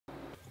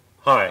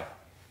Hi,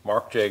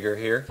 Mark Jager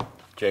here,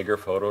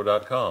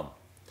 jagerphoto.com.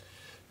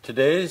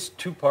 Today's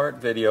two-part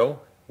video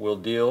will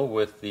deal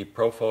with the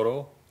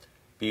Profoto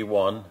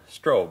B1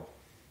 Strobe.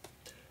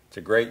 It's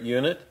a great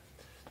unit.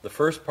 The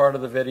first part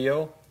of the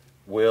video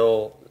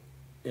will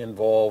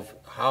involve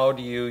how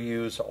do you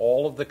use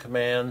all of the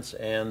commands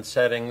and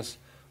settings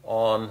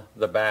on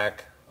the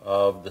back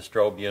of the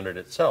strobe unit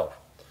itself.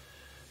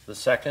 The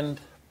second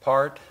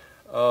part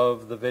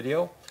of the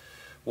video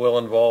will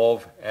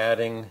involve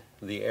adding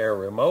the Air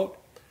Remote.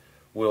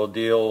 We'll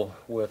deal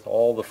with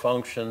all the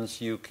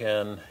functions you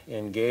can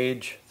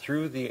engage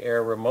through the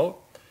Air Remote,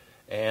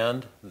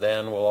 and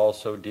then we'll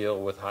also deal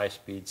with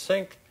high-speed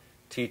sync,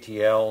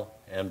 TTL,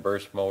 and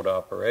burst mode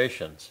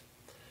operations.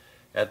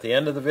 At the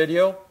end of the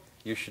video,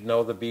 you should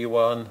know the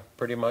B1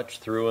 pretty much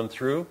through and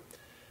through.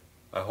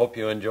 I hope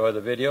you enjoy the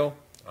video.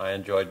 I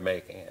enjoyed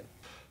making it.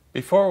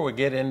 Before we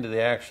get into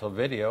the actual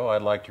video,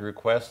 I'd like to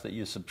request that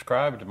you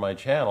subscribe to my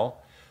channel.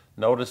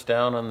 Notice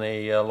down in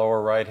the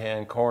lower right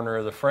hand corner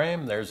of the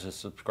frame there's a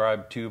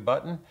subscribe to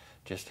button.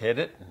 Just hit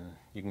it and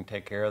you can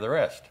take care of the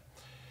rest.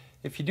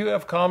 If you do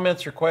have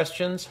comments or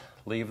questions,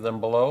 leave them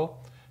below,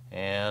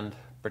 and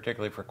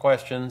particularly for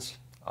questions,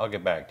 I'll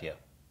get back to you.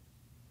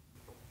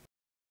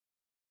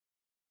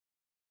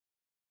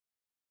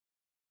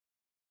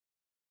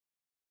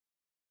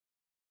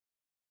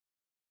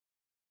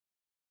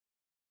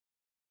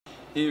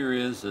 Here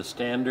is a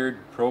standard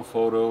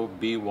Profoto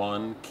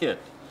B1 kit.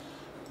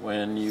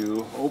 When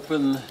you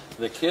open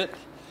the kit,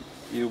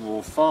 you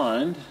will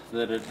find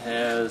that it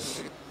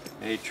has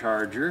a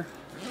charger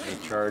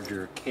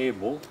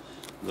cable.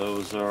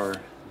 Those are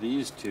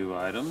these two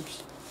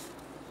items.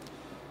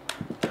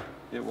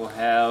 It will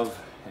have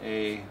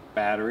a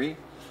battery.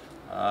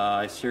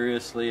 I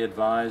seriously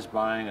advise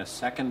buying a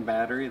second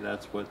battery.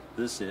 That's what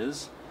this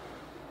is.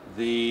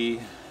 The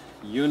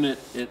unit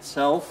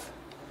itself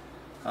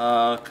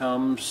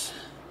comes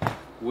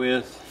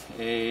with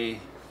a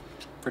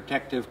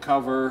protective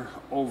cover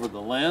over the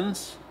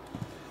lens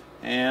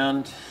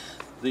and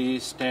the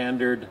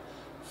standard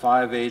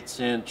 5/8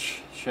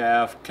 inch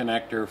shaft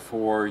connector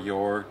for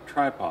your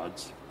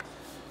tripods.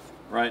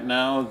 Right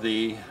now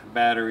the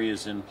battery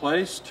is in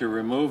place. To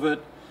remove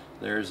it,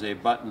 there's a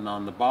button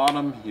on the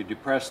bottom. You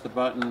depress the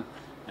button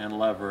and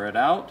lever it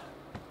out,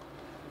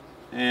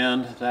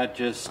 and that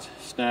just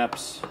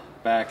snaps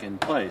back in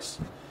place.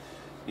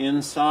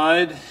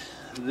 Inside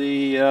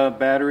the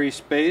battery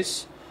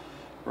space,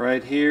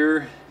 right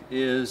here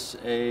is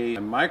a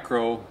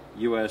micro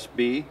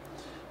USB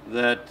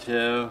that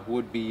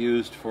would be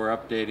used for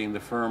updating the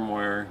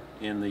firmware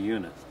in the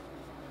unit.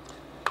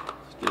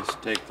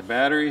 Just take the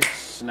battery,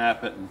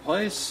 snap it in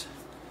place,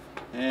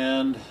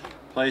 and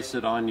place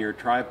it on your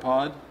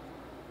tripod.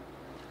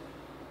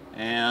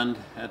 And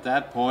at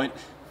that point,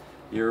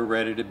 you're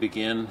ready to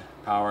begin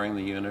powering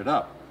the unit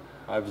up.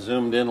 I've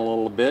zoomed in a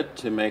little bit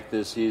to make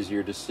this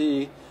easier to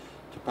see.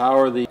 To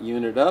power the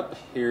unit up,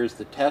 here's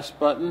the test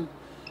button.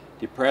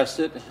 Depress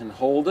it and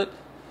hold it,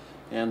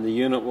 and the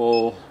unit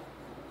will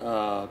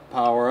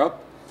power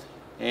up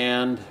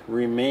and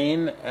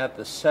remain at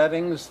the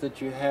settings that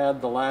you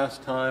had the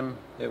last time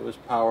it was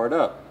powered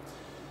up.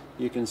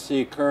 You can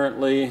see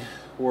currently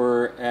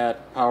we're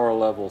at power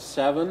level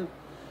 7.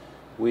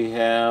 We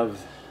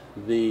have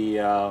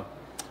the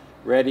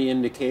ready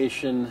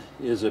indication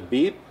is a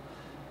beep,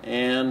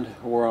 and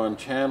we're on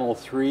channel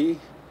 3,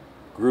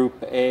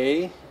 group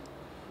A.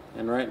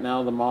 And right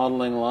now the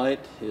modeling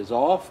light is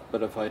off,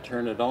 but if I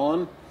turn it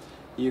on,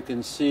 you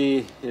can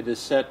see it is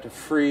set to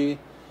free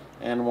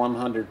and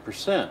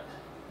 100%.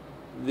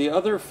 The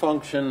other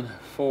function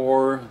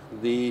for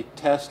the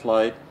test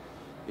light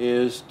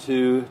is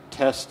to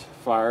test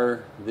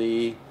fire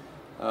the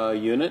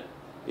unit.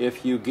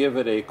 If you give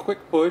it a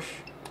quick push,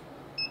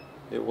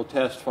 it will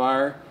test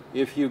fire.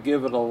 If you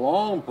give it a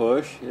long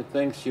push, it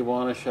thinks you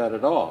want to shut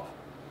it off.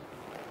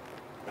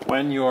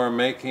 When you are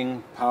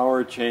making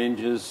power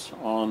changes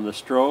on the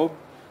strobe,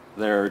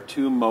 there are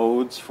two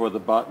modes for the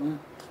button.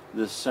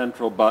 This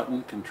central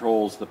button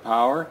controls the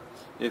power.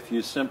 If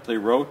you simply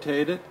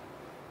rotate it,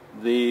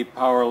 the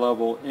power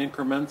level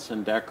increments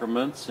and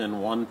decrements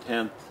in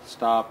 1/10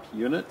 stop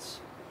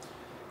units.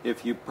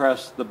 If you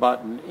press the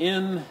button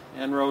in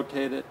and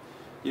rotate it,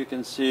 you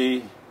can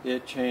see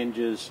it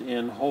changes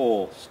in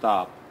whole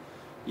stop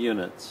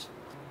units.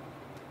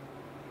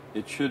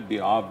 It should be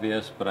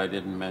obvious, but I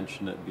didn't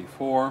mention it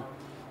before.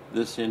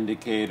 This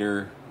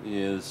indicator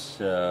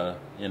is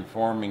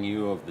informing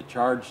you of the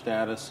charge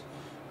status.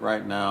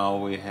 Right now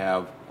we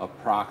have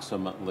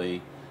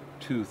approximately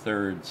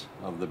 2/3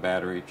 of the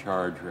battery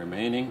charge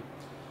remaining.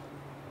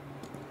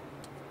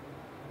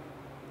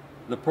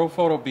 The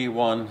Profoto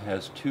B1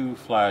 has two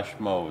flash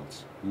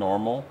modes,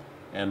 normal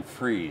and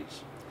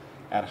freeze.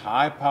 At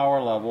high power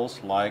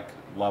levels like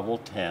level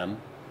 10,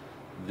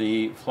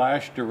 the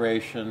flash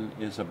duration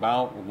is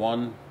about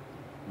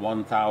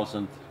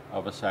 1/1000th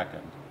of a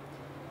second.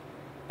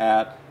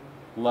 At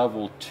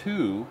level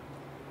 2,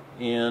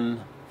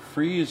 in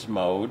freeze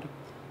mode,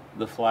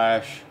 the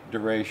flash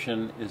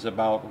duration is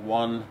about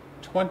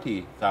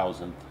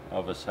 1/20,000th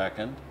of a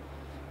second.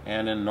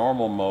 and in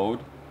normal mode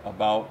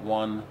about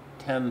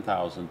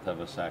 1/10,000th of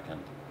a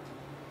second.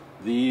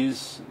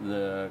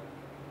 The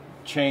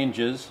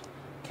changes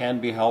can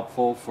be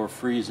helpful for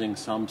freezing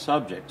some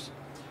subjects.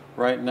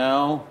 Right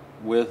now,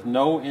 with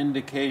no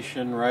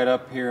indication right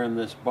up here in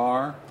this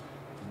bar,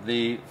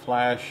 the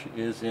flash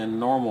is in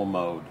normal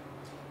mode.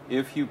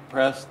 If you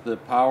press the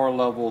power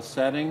level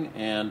setting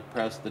and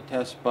press the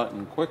test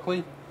button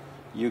quickly,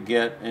 you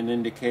get an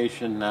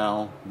indication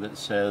now that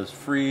says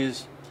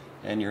freeze,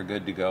 and you're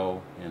good to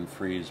go in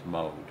freeze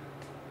mode.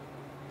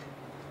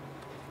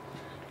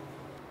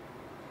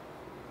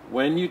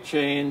 When you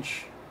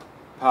change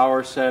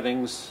power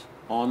settings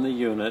on the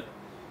unit,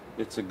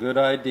 it's a good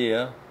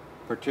idea,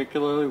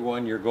 particularly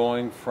when you're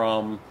going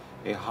from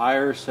a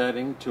higher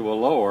setting to a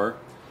lower,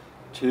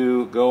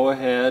 to go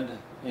ahead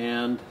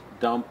and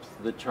dump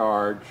the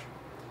charge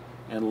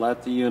and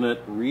let the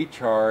unit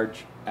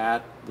recharge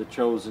at the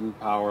chosen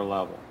power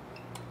level.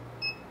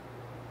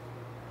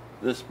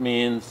 This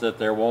means that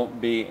there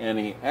won't be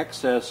any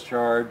excess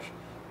charge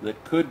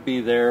that could be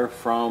there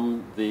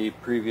from the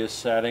previous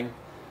setting.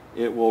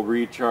 It will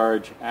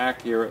recharge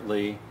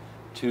accurately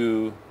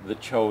to the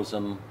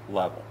chosen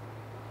level.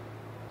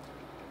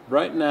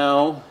 Right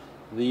now,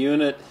 the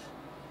unit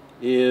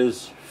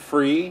is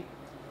free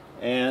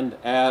and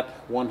at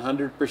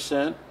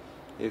 100%.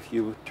 If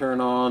you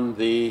turn on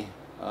the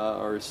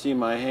or see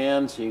my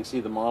hand so you can see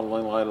the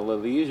modeling light a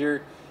little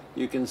easier,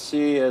 you can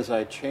see as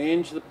I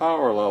change the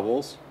power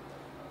levels,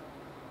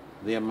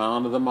 the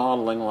amount of the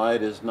modeling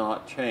light is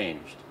not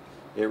changed.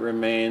 It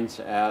remains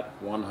at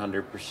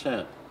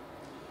 100%.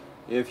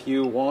 If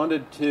you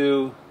wanted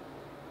to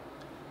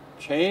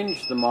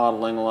change the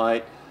modeling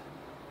light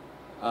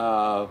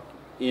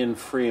in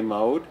free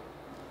mode,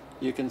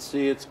 you can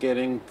see it's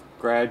getting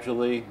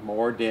gradually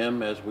more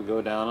dim as we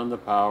go down in the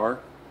power,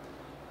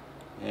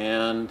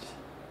 and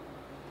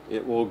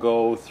it will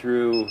go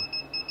through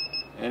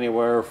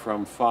anywhere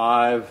from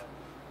 5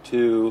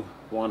 to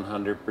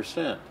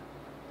 100%.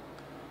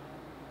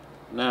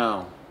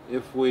 Now,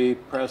 if we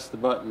press the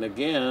button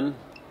again,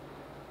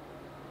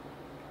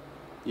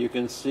 you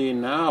can see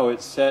now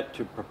it's set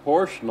to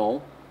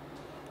proportional,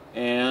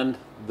 and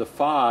the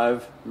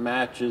 5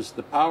 matches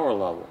the power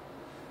level.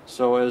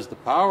 So as the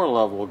power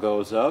level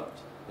goes up,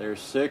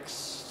 there's 6,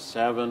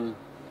 7,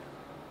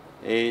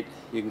 8,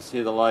 you can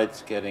see the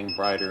lights getting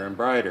brighter and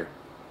brighter.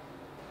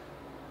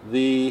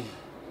 The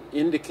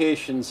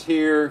indications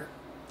here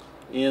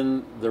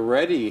in the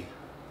ready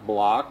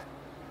block,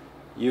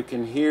 you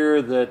can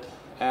hear that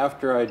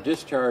after I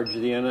discharge the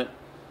unit,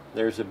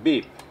 there's a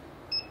beep.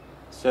 It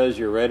says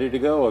you're ready to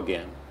go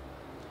again.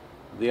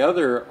 The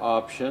other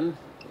option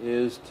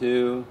is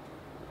to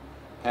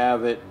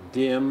have it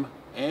dim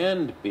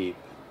and beep.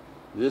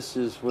 This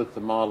is with the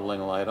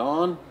modeling light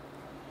on,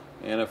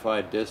 and if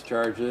I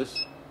discharge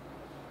this,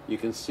 you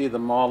can see the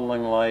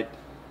modeling light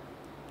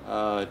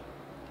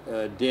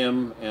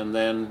dim and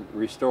then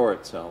restore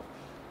itself.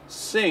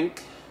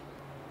 Sync,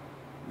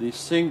 the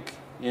sync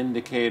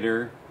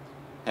indicator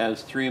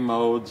has 3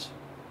 modes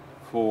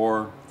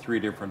for 3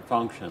 different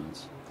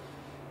functions.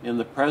 In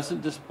the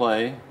present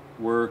display,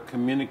 we're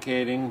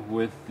communicating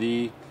with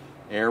the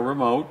Air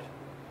Remote,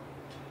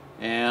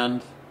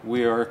 and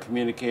we are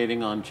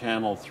communicating on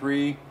channel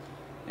 3,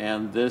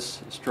 and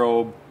this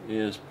strobe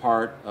is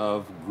part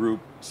of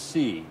group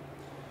C.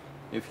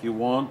 If you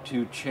want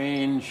to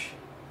change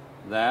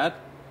that,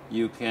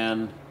 you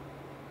can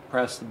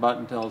press the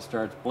button until it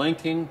starts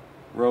blinking,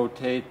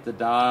 rotate the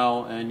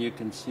dial, and you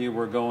can see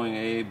we're going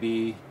A,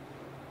 B,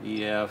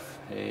 E, F,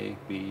 A,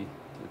 B,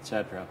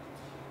 etc.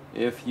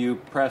 If you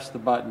press the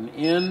button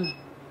in,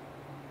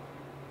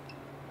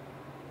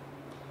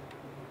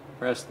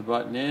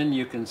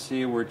 you can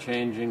see we're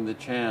changing the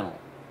channel.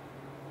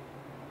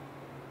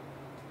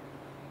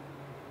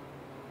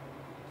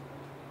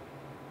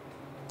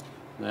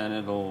 Then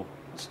it'll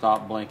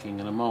stop blinking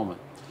in a moment.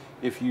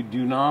 If you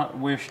do not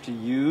wish to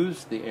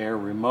use the Air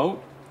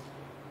Remote,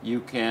 you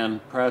can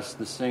press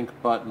the sync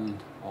button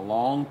a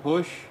long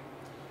push,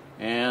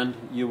 and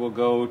you will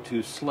go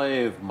to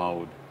slave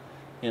mode.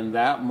 In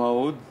that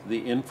mode,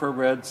 the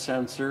infrared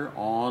sensor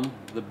on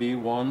the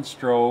B1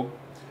 strobe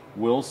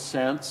will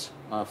sense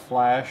a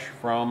flash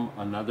from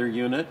another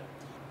unit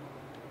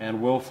and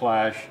will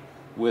flash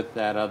with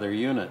that other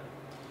unit.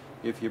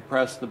 If you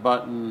press the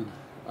button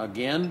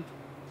again,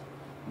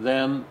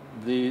 then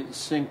the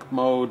sync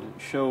mode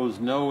shows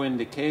no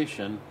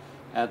indication.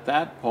 At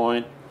that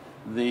point,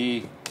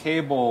 the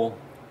cable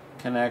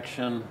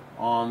connection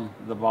on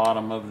the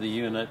bottom of the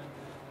unit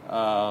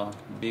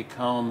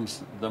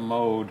becomes the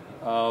mode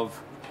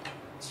of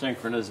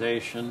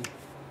synchronization,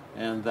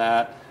 and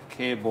that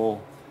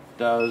cable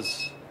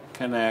does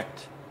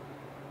connect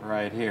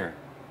right here.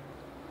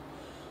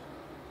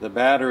 The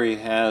battery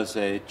has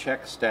a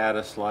check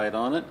status light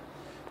on it.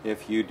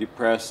 If you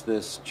depress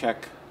this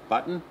check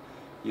button,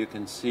 you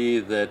can see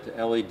that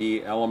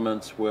LED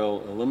elements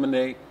will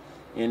illuminate,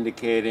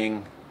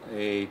 indicating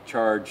a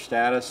charge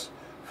status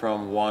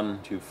from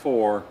 1 to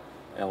 4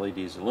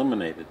 LEDs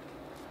illuminated.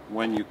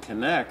 When you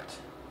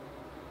connect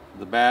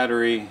the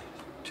battery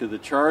to the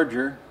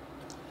charger.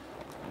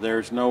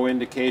 There's no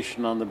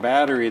indication on the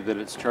battery that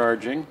it's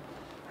charging,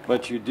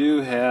 but you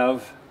do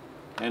have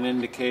an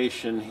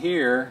indication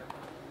here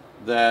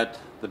that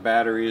the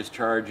battery is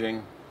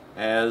charging,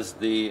 as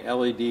the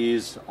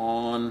LEDs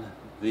on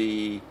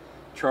the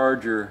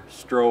charger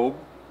strobe.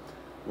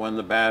 When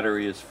the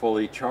battery is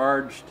fully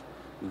charged,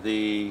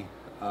 the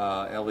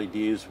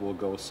LEDs will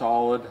go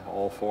solid,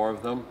 all 4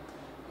 of them,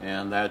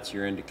 and that's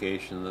your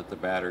indication that the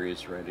battery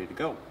is ready to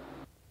go.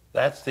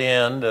 That's the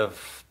end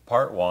of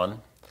part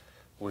 1.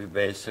 We've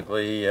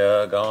basically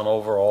gone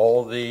over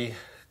all the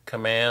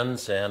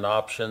commands and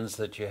options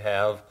that you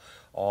have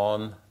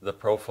on the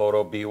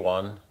Profoto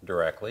B1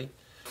 directly.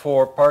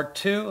 For part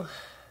 2,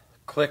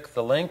 click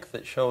the link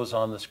that shows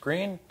on the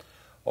screen,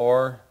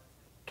 or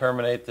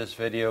terminate this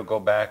video, go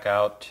back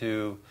out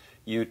to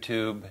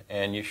YouTube,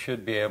 and you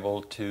should be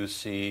able to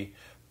see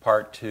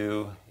part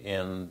 2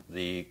 in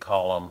the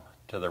column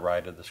to the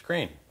right of the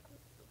screen.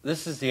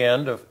 This is the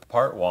end of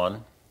part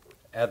 1.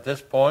 At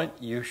this point,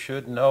 you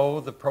should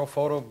know the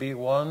Profoto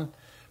B1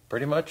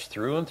 pretty much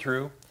through and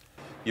through.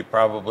 You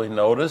probably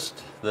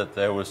noticed that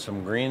there was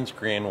some green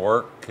screen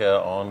work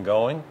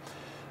ongoing.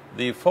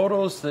 The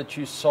photos that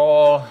you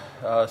saw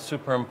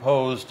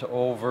superimposed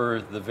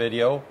over the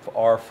video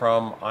are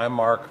from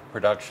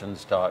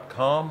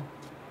iMarkProductions.com.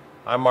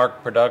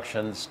 iMark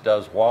Productions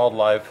does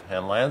wildlife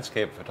and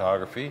landscape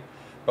photography,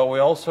 but we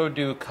also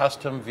do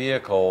custom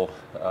vehicle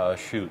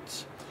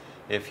shoots.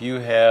 If you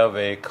have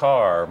a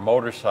car,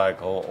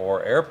 motorcycle,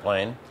 or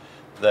airplane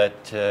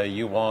that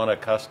you want a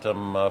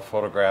custom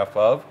photograph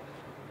of,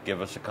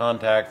 give us a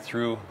contact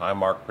through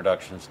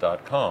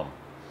iMarkProductions.com.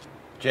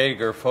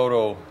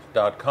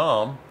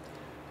 JagerPhoto.com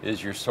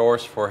is your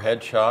source for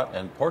headshot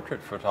and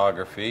portrait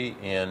photography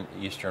in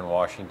Eastern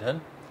Washington.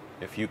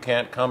 If you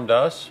can't come to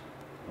us,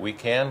 we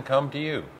can come to you.